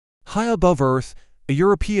High above Earth, a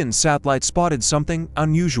European satellite spotted something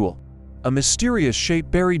unusual, a mysterious shape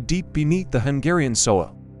buried deep beneath the Hungarian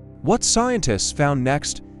soil. What scientists found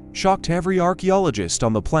next shocked every archaeologist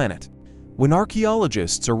on the planet. When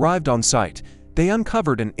archaeologists arrived on site, they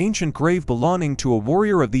uncovered an ancient grave belonging to a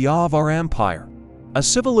warrior of the Avar Empire, a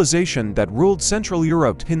civilization that ruled Central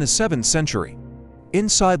Europe in the 7th century.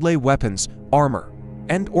 Inside lay weapons, armor,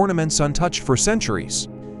 and ornaments untouched for centuries.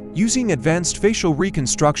 Using advanced facial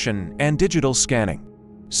reconstruction and digital scanning,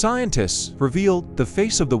 scientists revealed the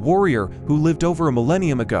face of the warrior who lived over a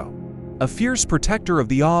millennium ago, a fierce protector of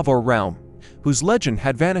the Avar realm, whose legend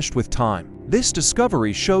had vanished with time. This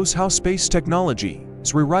discovery shows how space technology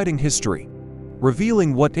is rewriting history,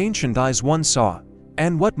 revealing what ancient eyes once saw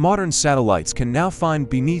and what modern satellites can now find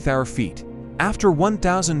beneath our feet. After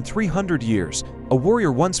 1,300 years, a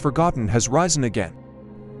warrior once forgotten has risen again,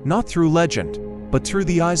 not through legend, but through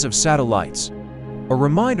the eyes of satellites. A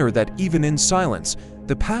reminder that even in silence,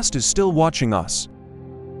 the past is still watching us.